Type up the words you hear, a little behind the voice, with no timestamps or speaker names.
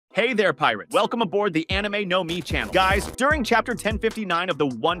Hey there, pirates! Welcome aboard the Anime No Mi channel. Guys, during chapter 1059 of the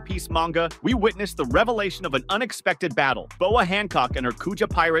One Piece manga, we witnessed the revelation of an unexpected battle. Boa Hancock and her Kuja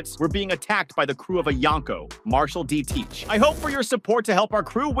pirates were being attacked by the crew of a Yonko, Marshall D. Teach. I hope for your support to help our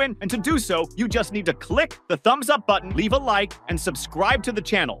crew win, and to do so, you just need to click the thumbs up button, leave a like, and subscribe to the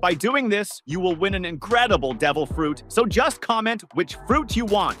channel. By doing this, you will win an incredible devil fruit, so just comment which fruit you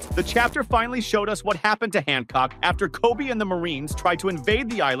want. The chapter finally showed us what happened to Hancock after Kobe and the Marines tried to invade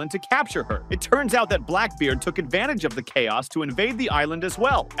the island to capture her. It turns out that Blackbeard took advantage of the chaos to invade the island as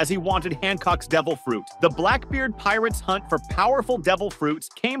well, as he wanted Hancock's devil fruit. The Blackbeard pirates' hunt for powerful devil fruits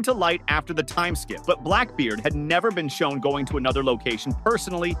came to light after the time skip, but Blackbeard had never been shown going to another location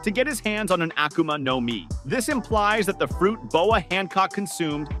personally to get his hands on an Akuma no Mi. This implies that the fruit Boa Hancock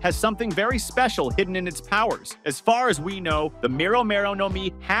consumed has something very special hidden in its powers. As far as we know, the Miro no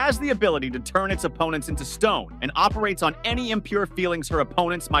Mi has the ability to turn its opponents into stone and operates on any impure feelings her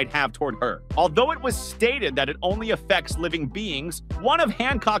opponents might have toward her. Although it was stated that it only affects living beings, one of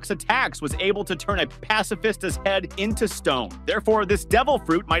Hancock's attacks was able to turn a pacifista's head into stone. Therefore, this devil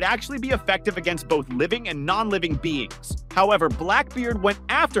fruit might actually be effective against both living and non-living beings. However, Blackbeard went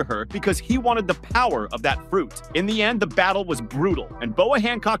after her because he wanted the power of that fruit. In the end, the battle was brutal, and Boa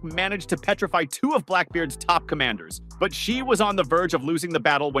Hancock managed to petrify two of Blackbeard's top commanders, but she was on the verge of losing the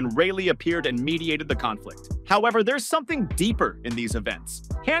battle when Rayleigh appeared and mediated the conflict. However, there's something deeper in these events.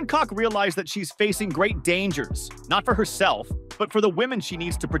 Hancock realized that she's facing great dangers, not for herself, but for the women she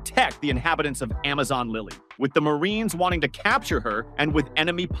needs to protect, the inhabitants of Amazon Lily. With the Marines wanting to capture her, and with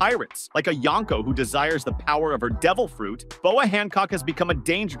enemy pirates, like a Yonko who desires the power of her devil fruit, Boa Hancock has become a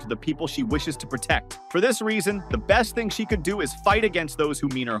danger to the people she wishes to protect. For this reason, the best thing she could do is fight against those who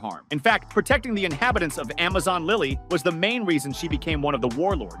mean her harm. In fact, protecting the inhabitants of Amazon Lily was the main reason she became one of the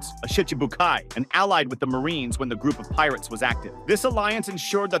warlords, a Shichibukai, and allied with the Marines when the group of pirates was active. This alliance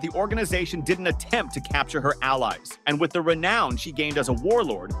ensured that the organization didn't attempt to capture her allies, and with the renown she gained as a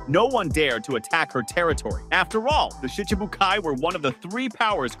warlord, no one dared to attack her territory. After all, the Shichibukai were one of the three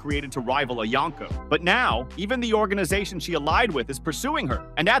powers created to rival a Yonko. But now, even the organization she allied with is pursuing her,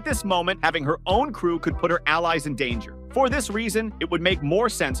 and at this moment, having her own crew could put her allies in danger. For this reason, it would make more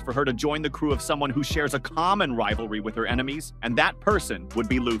sense for her to join the crew of someone who shares a common rivalry with her enemies, and that person would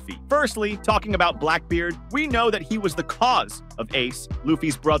be Luffy. Firstly, talking about Blackbeard, we know that he was the cause of Ace,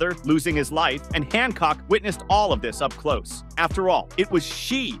 Luffy's brother, losing his life, and Hancock witnessed all of this up close. After all, it was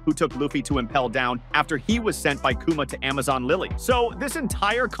she who took Luffy to Impel Down after he was sent by Kuma to Amazon Lily. So this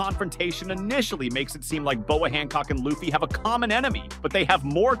entire confrontation initially makes it seem like Boa Hancock and Luffy have a common enemy, but they have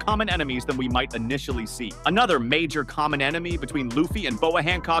more common enemies than we might initially see. Another major common enemy between Luffy and Boa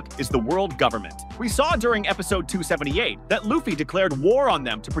Hancock is the world government. We saw during episode 278 that Luffy declared war on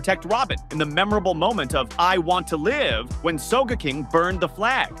them to protect Robin in the memorable moment of "I want to live" when Sogeking burned the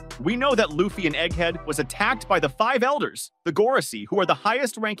flag. We know that Luffy and Egghead was attacked by the Five Elders, the Gorosei, who are the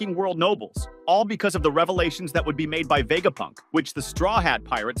highest-ranking world nobles, all because of the revelations that would be made by Vegapunk, which the Straw Hat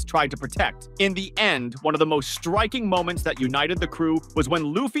Pirates tried to protect. In the end, one of the most striking moments that united the crew was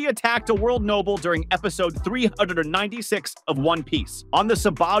when Luffy attacked a world noble during episode 396 of One Piece. On the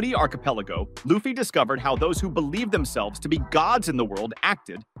Sabaody archipelago, Luffy discovered how those who believed themselves to be gods in the world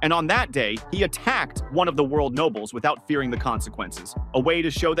acted, and on that day, he attacked one of the world nobles without fearing the consequences, a way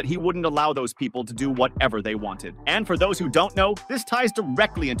to show that he wouldn't allow those people to do whatever they wanted. And for those who don't know, this ties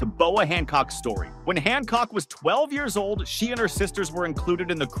directly into Boa Hancock's story. When Hancock was 12 years old, she and her sisters were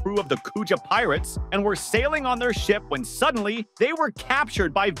included in the crew of the Kuja pirates and were sailing on their ship when suddenly they were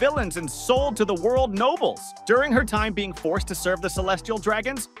captured by villains and sold to the world nobles. During her time being forced to serve the celestial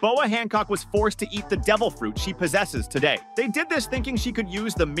dragons, Boa Hancock was forced to eat the devil fruit she possesses today. They did this thinking she could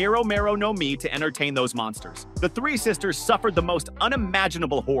use the Miro no Mi to entertain those monsters. The three sisters suffered the most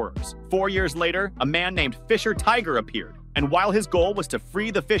unimaginable horrors. 4 years later, a man named Fisher Tiger appeared. And while his goal was to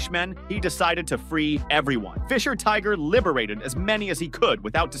free the fishmen, he decided to free everyone. Fisher Tiger liberated as many as he could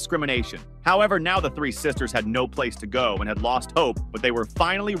without discrimination. However, now the three sisters had no place to go and had lost hope, but they were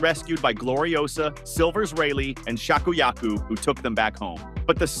finally rescued by Gloriosa, Silver's Rayleigh, and Shakuyaku, who took them back home.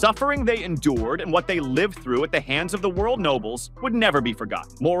 But the suffering they endured and what they lived through at the hands of the world nobles would never be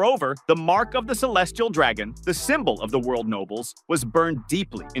forgotten. Moreover, the mark of the celestial dragon, the symbol of the world nobles, was burned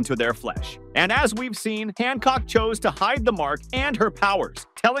deeply into their flesh. And as we've seen, Hancock chose to hide the mark and her powers,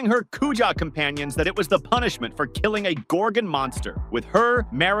 telling her Kuja companions that it was the punishment for killing a Gorgon monster, with her,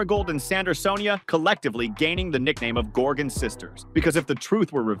 Marigold, and Sandersonia collectively gaining the nickname of Gorgon Sisters. Because if the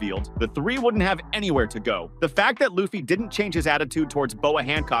truth were revealed, the three wouldn't have anywhere to go. The fact that Luffy didn't change his attitude towards Boa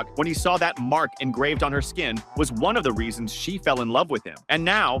Hancock when he saw that mark engraved on her skin was one of the reasons she fell in love with him. And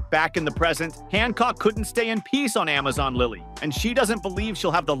now, back in the present, Hancock couldn't stay in peace on Amazon Lily, and she doesn't believe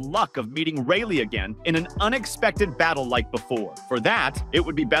she'll have the luck of meeting Rayleigh again in an unexpected battle like before. For that, it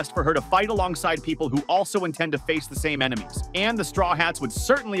would be best for her to fight alongside people who also intend to face the same enemies, and the Straw Hats would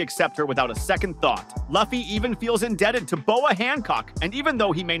certainly accept her without a second thought. Luffy even feels indebted to Boa Hancock, and even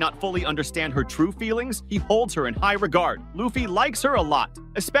though he may not fully understand her true feelings, he holds her in high regard. Luffy likes her a lot,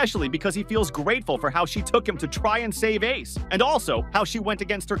 especially because he feels grateful for how she took him to try and save Ace, and also how she went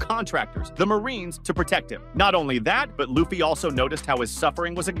against her contractors, the Marines, to protect him. Not only that, but Luffy also noticed how his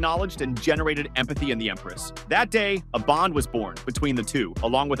suffering was acknowledged and generated empathy in the Empress. That day, a bond was born between the two,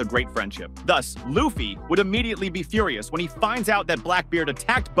 along with a great friendship. Thus, Luffy would immediately be furious when he finds out that Blackbeard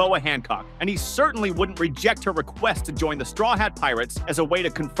attacked Boa Hancock, and he certainly wouldn't reject her request to join the Straw Hat Pirates as a way to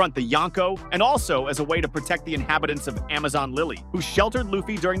confront the Yonko, and also as a way to protect the inhabitants of Amazon Lily, who sheltered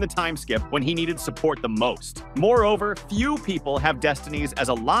Luffy during the time skip when he needed support the most. Moreover, few people have destinies as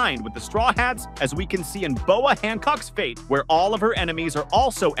aligned with the Straw Hats as we can see in Boa Hancock's fate, where all of her enemies are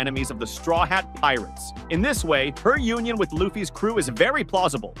also enemies of the Straw Hat Pirates. In this way, her union with Luffy's crew is very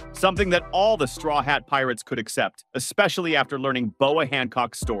plausible, something that all the Straw Hat Pirates could accept, especially after learning Boa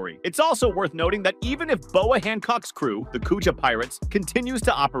Hancock's story. It's also worth noting that even if Boa Hancock's crew, the Kuja Pirates, continues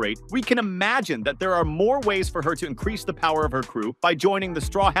to operate, we can imagine that there are more ways for her to increase the power of her crew by joining the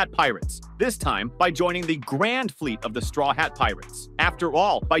Straw Hat Pirates, this time by joining the Grand Fleet of the Straw Hat Pirates. After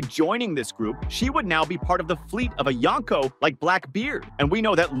all, by joining this group, she would now be part of the fleet of a Yonko like Blackbeard, and we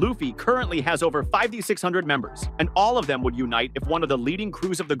know that Luffy currently has over 5,600 members, and all of them would unite if one of the leading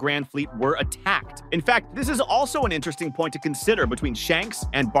crews of the Grand Fleet were attacked. In fact, this is also an interesting point to consider between Shanks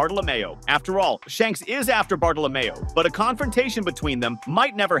and Bartolomeo. After all, Shanks is after Bartolomeo, but a confrontation between them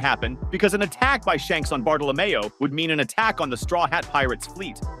might never happen because an attack by Shanks on Bartolomeo would mean an attack on the Straw Hat Pirates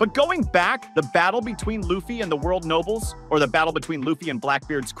fleet. But going back, the battle between Luffy and the World Nobles, or the battle between Luffy and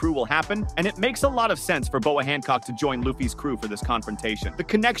Blackbeard's crew, will happen, and it makes a lot of sense for Boa Hancock to join Luffy's crew for this confrontation. The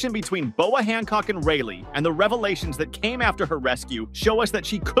connection between Boa Hancock and Rayleigh and the revelations that came after her rescue show us that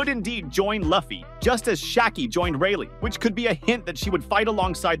she could indeed join Luffy, just as Shaki joined Rayleigh, which could be a hint that she would fight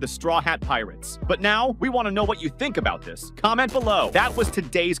alongside the Straw Hat Pirates. But now, we want to know what you think about this. Comment below. That was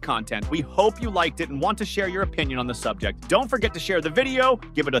today's content. We hope you liked it and want to share your opinion on the subject. Don't forget to share the video,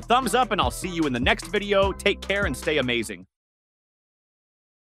 give it a thumbs up, and I'll see you in the next video. Take care and stay amazing.